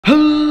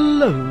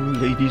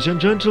Ladies and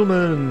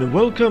gentlemen,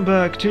 welcome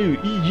back to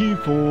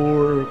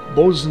EU4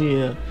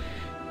 Bosnia.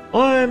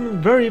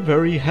 I'm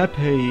very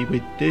happy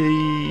with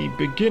the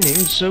beginning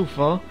so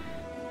far.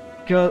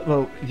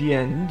 Well, the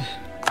end.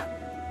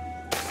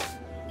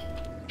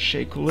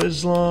 Sheikhul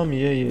Islam,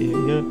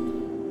 yeah.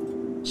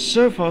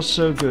 So far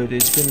so good,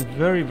 it's been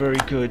very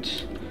good.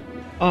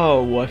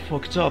 Oh, I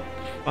fucked up.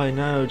 I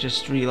now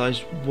just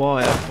realized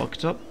why I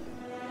fucked up.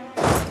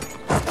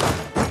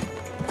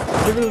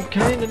 I will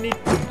kinda need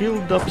to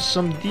build up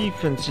some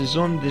defenses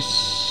on this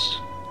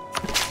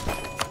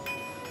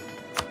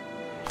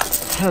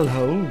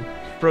hellhole,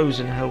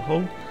 frozen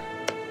hellhole.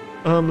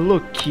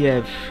 Look,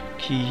 Kiev,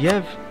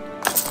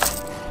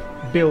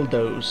 build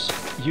those.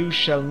 You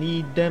shall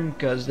need them,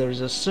 cause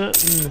there's a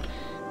certain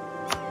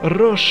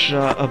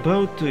Russia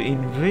about to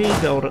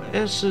invade our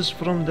asses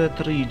from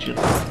that region.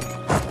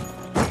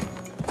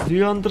 Do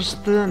you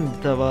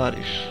understand,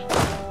 Tavarish?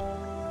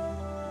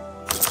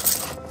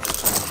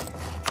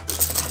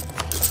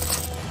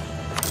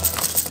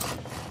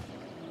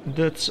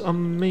 That's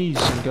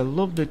amazing. I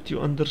love that you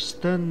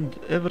understand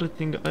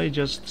everything I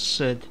just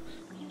said.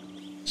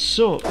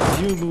 So,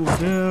 you move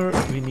there.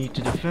 We need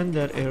to defend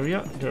that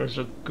area. There's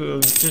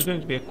going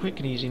to be a quick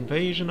and easy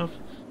invasion of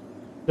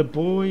the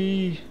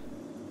boy.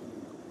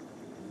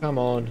 Come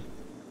on.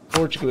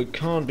 Portugal, it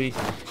can't be.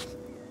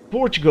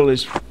 Portugal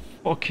is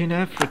fucking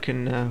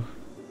African now.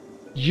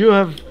 You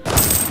have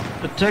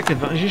attack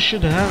advantage. You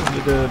should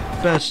have the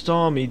best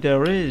army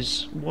there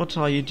is. What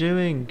are you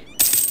doing?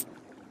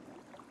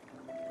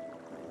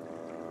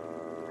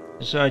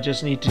 So I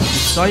just need to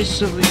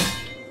decisively...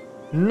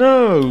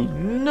 No!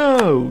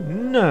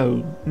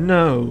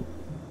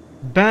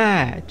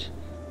 Bad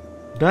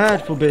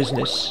for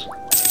business.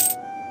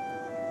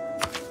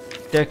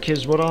 Deck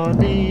is what I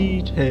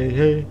need.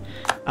 Hey.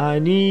 I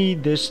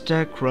need this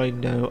deck right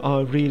now.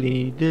 I really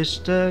need this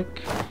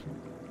deck.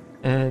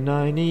 And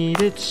I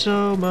need it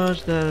so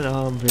much that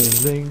I'm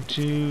willing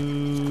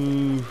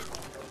to...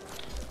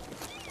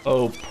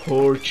 Oh,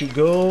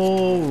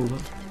 Portugal!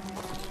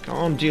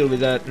 Can't deal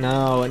with that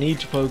now. I need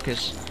to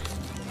focus.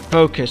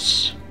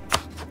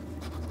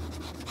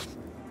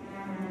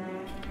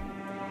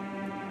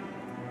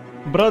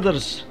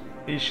 Brothers,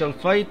 we shall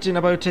fight in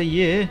about a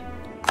year.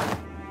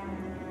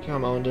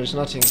 Come on, there's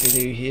nothing to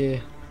do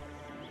here.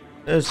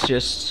 Let's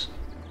just...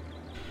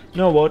 You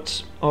know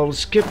what? I'll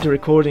skip the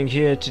recording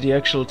here to the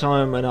actual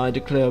time when I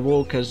declare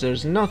war, because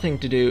there's nothing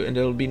to do and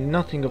there'll be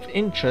nothing of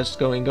interest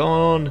going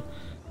on.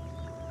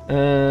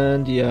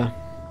 And yeah,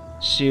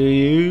 see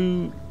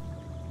you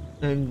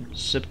in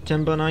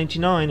September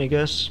 99, I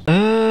guess.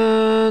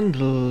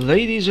 And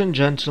ladies and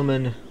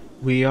gentlemen,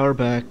 we are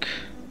back.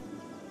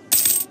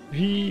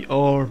 I've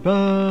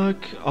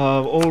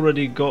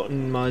already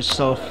gotten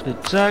myself the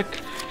tech.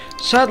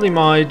 Sadly,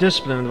 my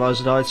discipline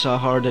advisor died, so I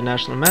hired a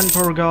national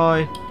manpower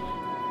guy.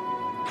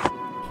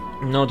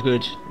 Not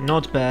good,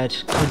 not bad,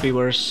 could be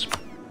worse.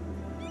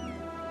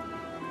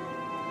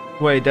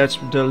 Wait, that's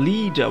the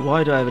leader.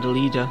 Why do I have the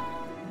leader?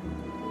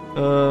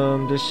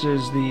 This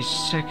is the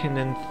second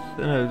and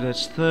no,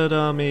 that's third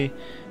army.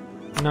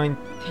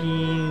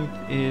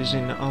 19th is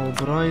in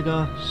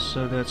Albraida,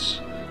 so that's...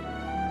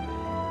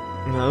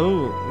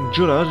 No,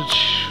 Juraj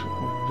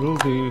will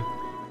do.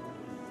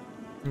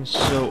 And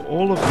so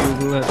all of you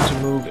will have to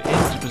move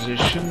into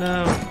position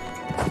now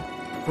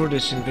for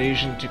this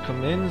invasion to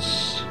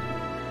commence.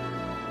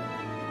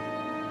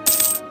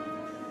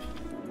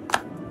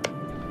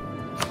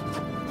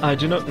 I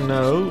do not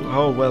know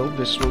how well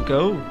this will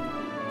go.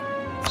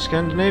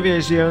 Scandinavia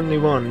is the only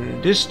one.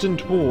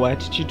 Distant war,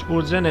 attitude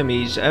towards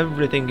enemies,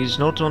 everything is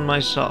not on my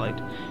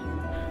side.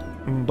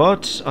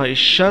 But I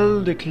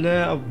shall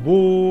declare a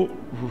war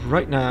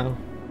right now.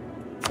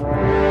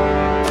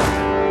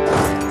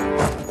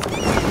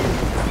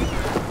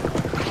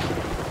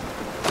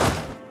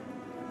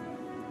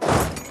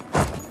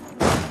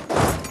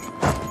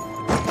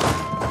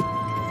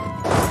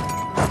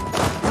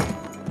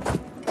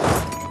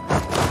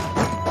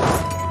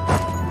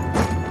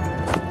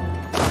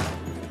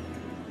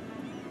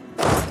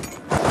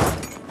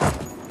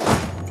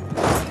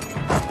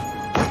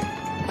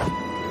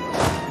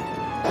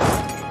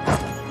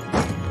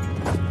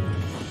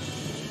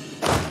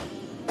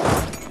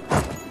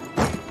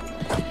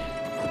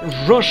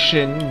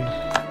 Russian,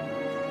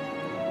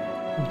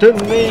 the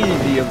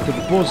navy of the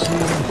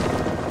Bosnian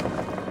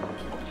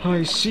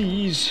high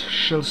seas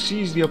shall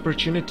seize the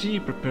opportunity.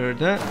 Prepare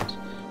that.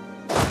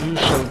 You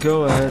shall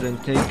go ahead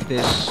and take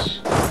this.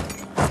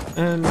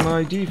 And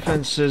my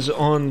defenses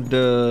on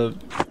the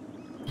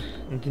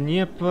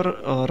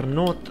Dnieper are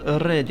not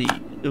ready.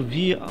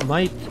 We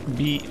might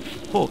be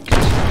fucked.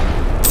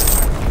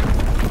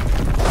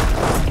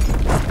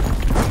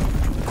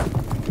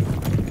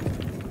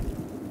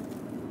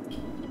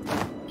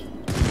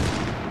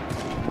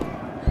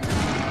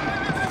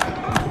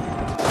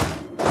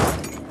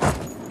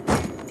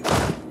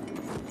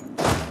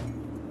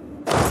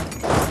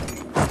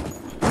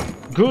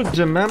 Good,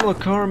 the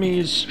Mamluk army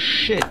is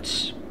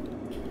shit.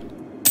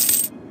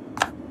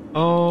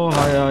 Oh,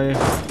 I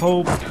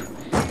hope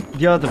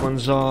the other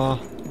ones are.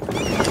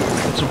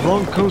 It's a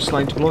wrong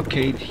coastline to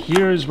blockade.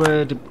 Here is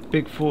where the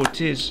big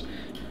fort is.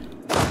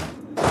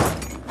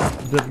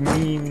 The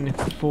mean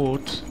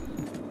fort.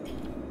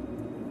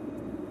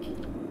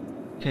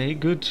 Okay,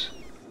 good.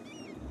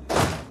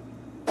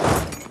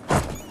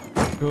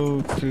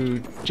 Go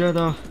to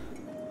Jeddah.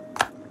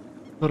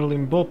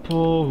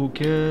 Limpopo, who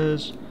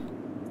cares?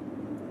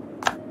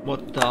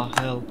 What the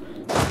hell?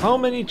 How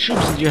many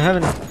troops did you have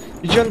in...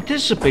 Did you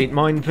anticipate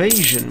my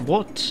invasion?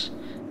 What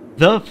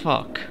the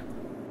fuck?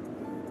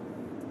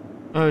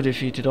 I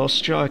defeated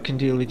Austria, I can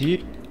deal with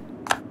you.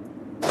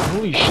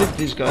 Holy shit,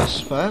 this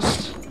guy's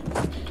fast.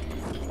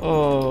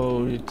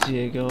 Oh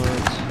dear god,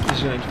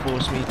 he's going to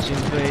force me to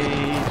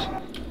invade.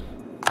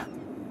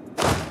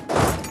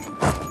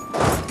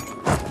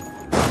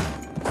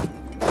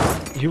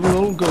 You will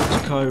all go to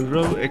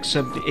Cairo,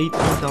 except the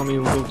 18th army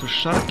will go to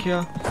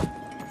Sharkia.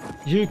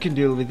 You can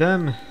deal with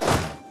them.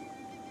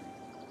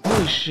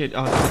 Holy shit,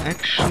 I can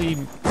actually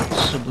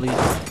possibly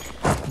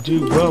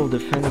do well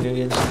defending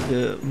against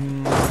the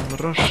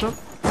Russia.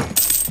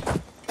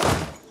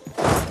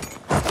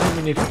 I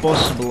mean, if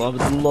possible, I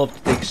would love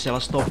to take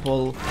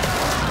Sevastopol.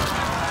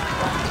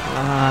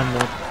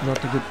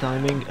 Not a good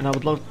timing. And I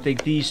would love to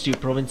take these two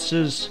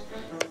provinces.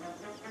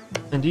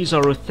 And these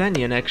are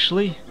Ruthenian,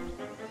 actually.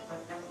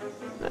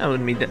 That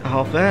wouldn't be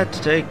half bad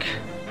to take.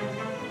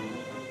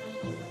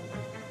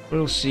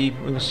 We'll see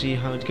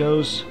how it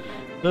goes.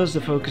 Thus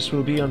the focus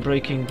will be on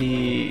breaking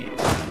the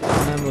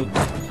Mamluk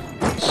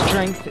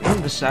strength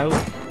in the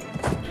south,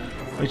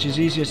 which is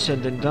easier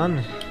said than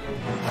done.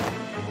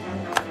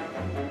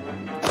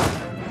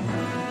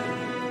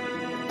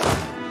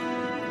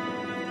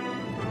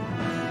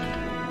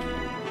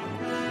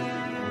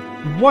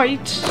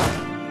 Wait!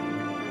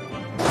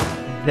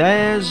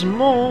 There's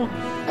more!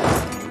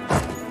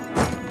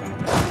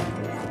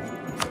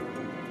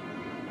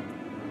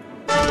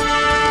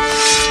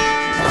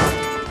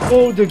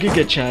 Oh, the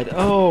Giga Chad.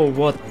 Oh,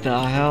 what the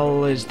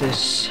hell is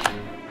this?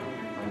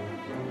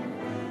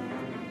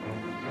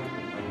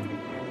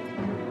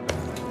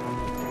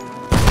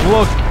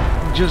 Look,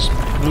 just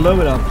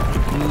blow it up.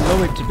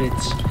 Blow it to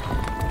bits.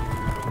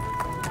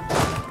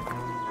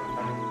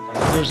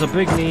 There's a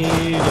big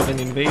need of an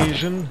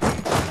invasion.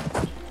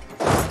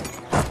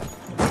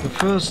 The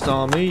first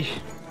army.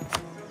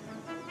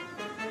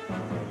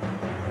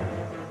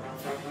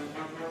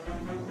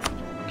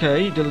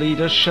 Okay, the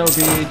leader shall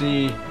be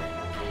the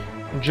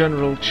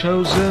general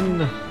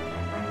chosen.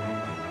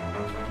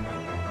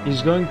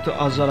 He's going to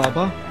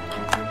Azaraba.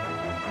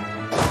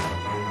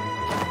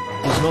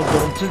 He's not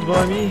daunted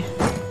by me.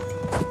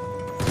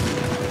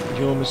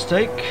 Your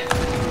mistake.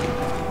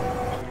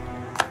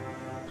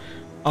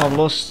 I've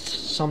lost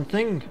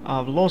something.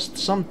 I've lost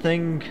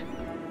something.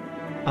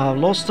 I've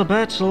lost a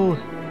battle.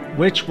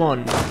 Which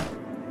one?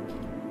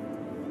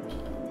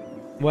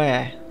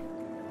 Where?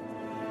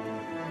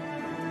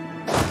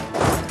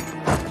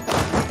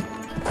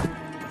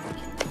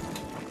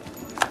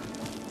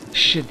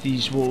 Shit,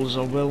 these walls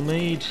are well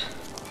made.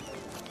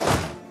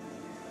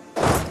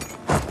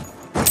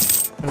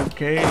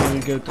 Okay, we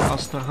go to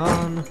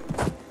Astrakhan.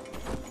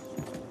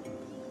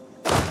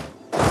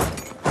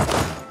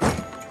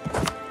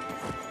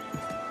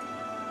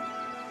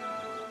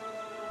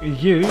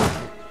 You?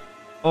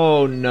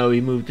 Oh no,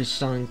 he moved to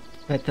St.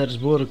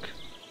 Petersburg.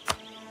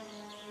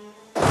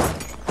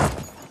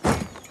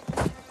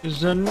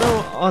 Is there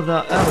no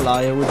other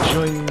ally who would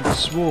join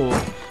this war?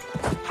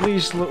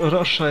 Please,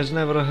 Russia has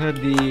never had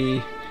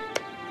the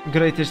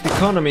greatest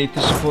economy to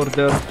support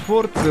their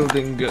fort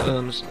building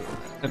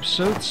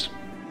episodes.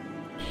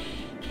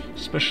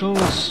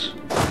 Specials.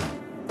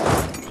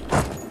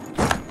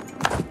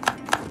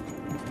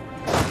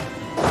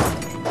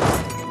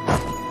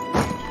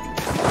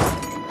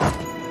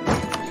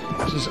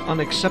 This is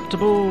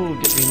unacceptable.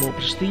 Get me more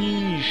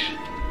prestige.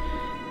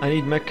 I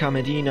need Mecca,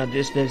 Medina.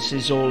 This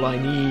is all I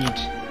need.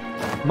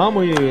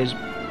 Mamuyu is...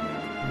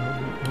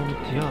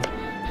 yeah.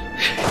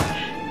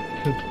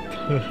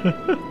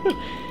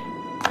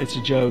 It's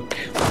a joke.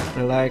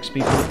 Relax,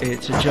 people.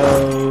 It's a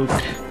joke.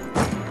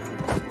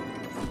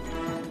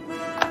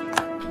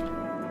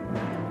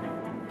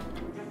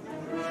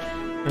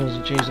 It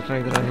doesn't change the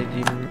fact that I hate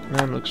the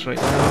Mamluks right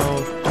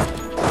now.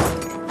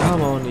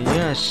 Come on,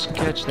 yes,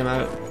 catch them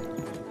out.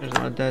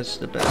 That's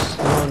the best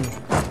one.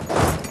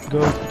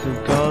 Go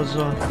to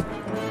Gaza.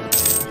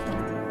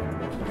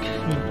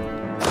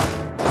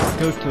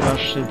 Go to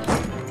Rashid.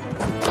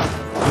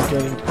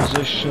 Get into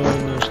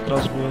position.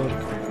 Strasbourg.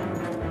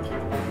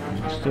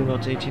 Still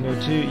not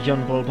 1802.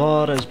 Jan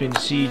Bolbar has been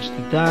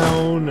sieged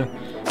down.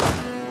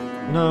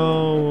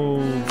 No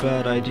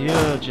bad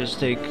idea. Just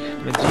take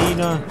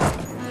Medina.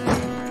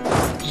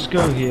 Just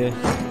go here.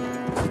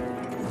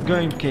 Go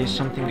in case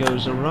something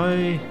goes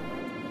awry.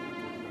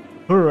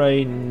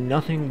 Hooray,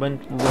 nothing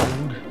went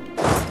wrong.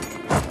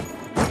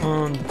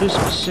 On this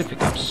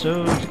specific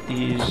episode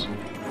is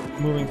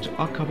moving to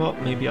Aqaba.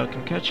 Maybe I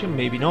can catch him,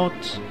 maybe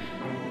not.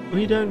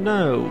 We don't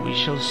know, we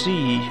shall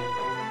see.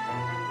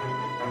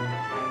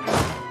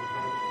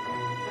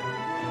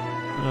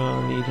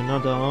 I'll need another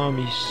another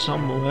army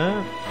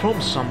somewhere,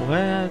 from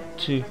somewhere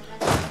to...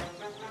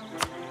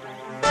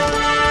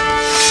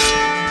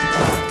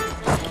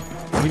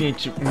 We need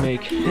to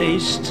make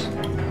haste.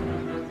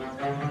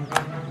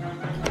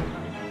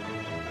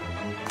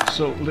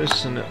 So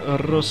listen,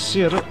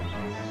 Rosir.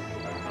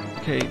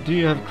 Okay, do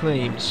you have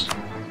claims?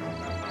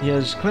 He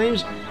has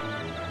claims.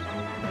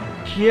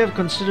 Kiev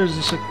considers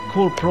this a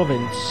core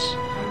province.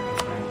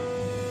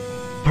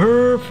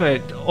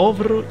 Perfect!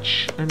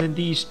 Overwatch and then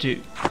these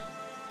two.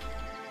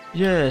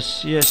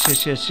 Yes,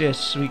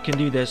 we can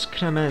do this.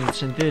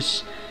 Kremenz and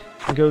this.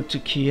 And go to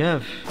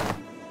Kiev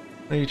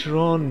later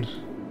on.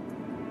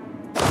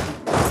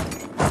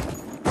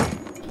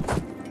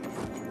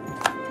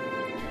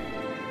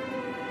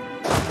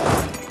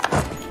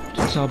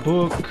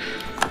 Tabuk.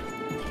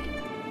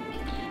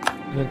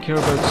 I don't care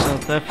about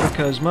South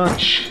Africa as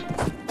much.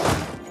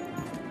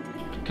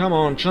 Come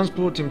on,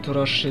 transport him to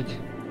Rashid.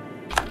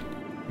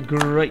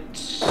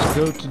 Great.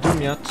 Go to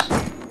Dumyat.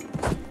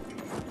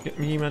 Get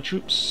me my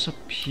troops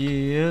up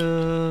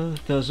here.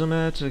 Doesn't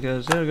matter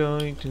because they're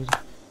going to...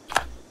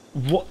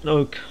 What?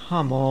 Oh,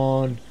 come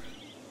on.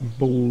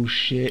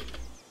 Bullshit.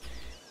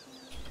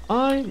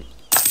 I'm...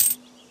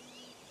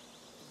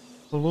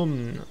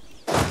 Alumna.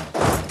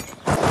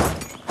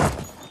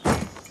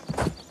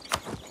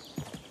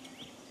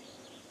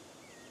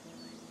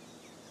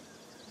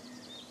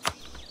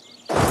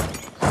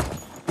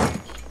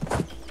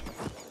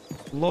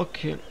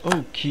 Lock in.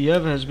 Oh,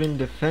 Kiev has been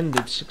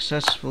defended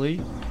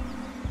successfully.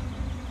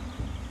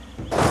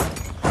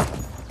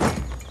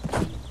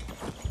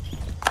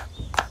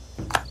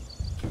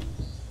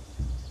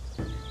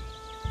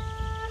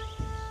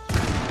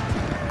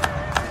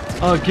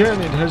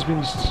 Again, it has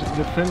been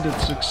defended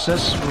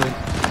successfully.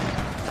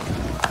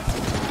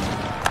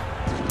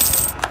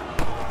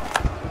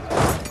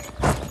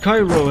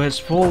 Cairo has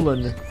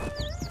fallen.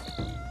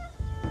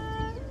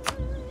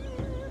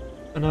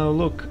 And now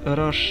look,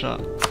 Russia.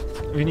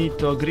 We need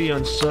to agree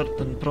on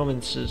certain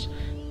provinces.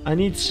 I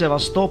need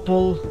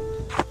Sevastopol.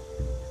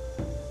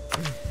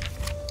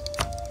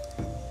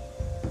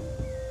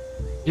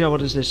 Yeah,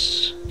 what is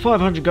this?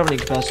 500 governing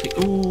capacity.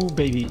 Ooh,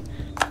 baby.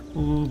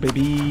 Ooh,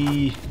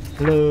 baby.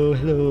 Hello,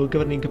 hello,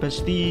 governing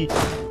capacity.